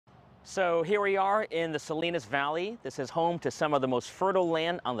So here we are in the Salinas Valley. This is home to some of the most fertile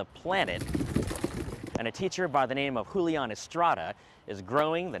land on the planet. And a teacher by the name of Julian Estrada is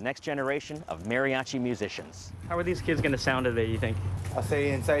growing the next generation of mariachi musicians. How are these kids going to sound today, you think? I'll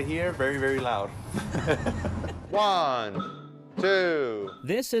say inside here, very, very loud. 1, 2.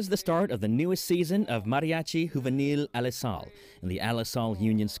 This is the start of the newest season of Mariachi Juvenil Alisal in the Alisal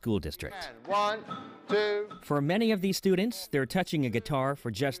Union School District. 1, 2. For many of these students, they're touching a guitar for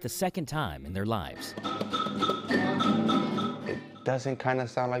just the second time in their lives. It doesn't kind of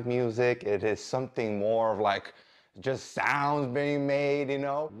sound like music. It is something more of like just sounds being made, you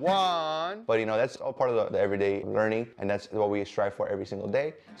know. 1. But you know, that's all part of the everyday learning, and that's what we strive for every single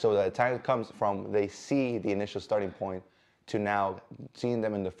day. So the time comes from they see the initial starting point to now seeing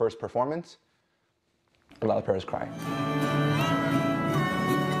them in the first performance, a lot of parents cry.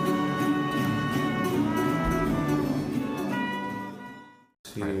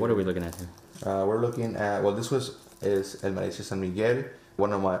 What are we looking at here? We're looking at, well, this is El Mariachi San Miguel,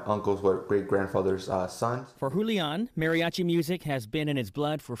 one of my uncle's great-grandfather's sons. For Julian, mariachi music has been in his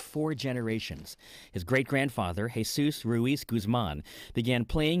blood for 4 generations. His great-grandfather, Jesus Ruiz Guzman, began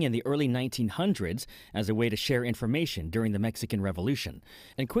playing in the early 1900s as a way to share information during the Mexican Revolution,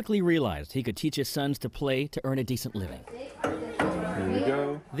 and quickly realized he could teach his sons to play to earn a decent living. Here we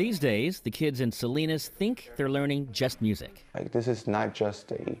go. These days, the kids in Salinas think they're learning just music. Like, this is not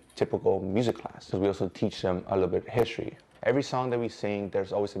just a typical music class, because we also teach them a little bit of history. Every song that we sing,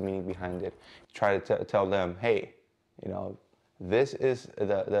 there's always a meaning behind it. Try to tell them, hey, you know, this is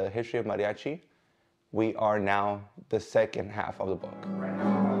the history of mariachi. We are now the second half of the book.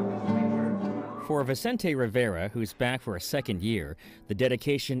 For Vicente Rivera, who's back for a second year, the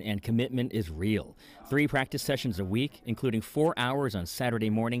dedication and commitment is real. 3 practice sessions a week, including 4 hours on Saturday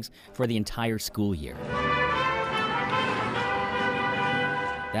mornings for the entire school year.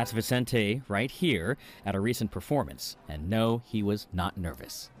 That's Vicente right here at a recent performance, and no, he was not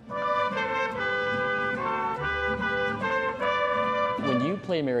nervous. When you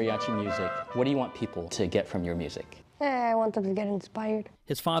play mariachi music, what do you want people to get from your music? I want them to get inspired.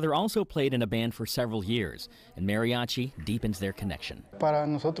 His father also played in a band for several years, and mariachi deepens their connection. Para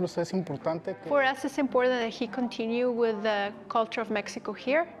nosotros es importante que, For us, it's important that he continue with the culture of Mexico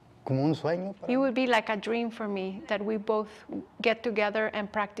here. como un sueño. It would be like a dream for me that we both get together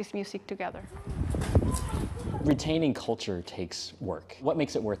and practice music together. Retaining culture takes work. What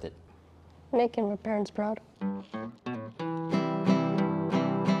makes it worth it? Making my parents proud.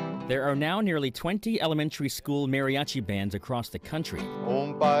 There are now nearly 20 elementary school mariachi bands across the country.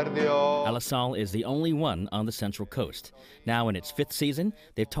 Alisal is the only one on the Central Coast. Now in its 5th season,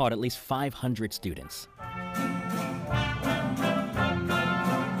 they've taught at least 500 students.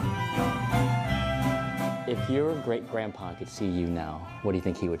 If your great-grandpa could see you now, what do you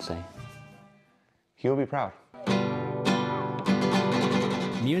think he would say? He'll be proud.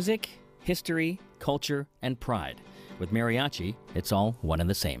 Music, history, culture, and pride. With mariachi, it's all one and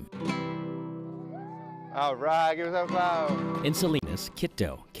the same. All right, give us a applause. In Salinas,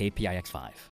 Quito, KPIX 5.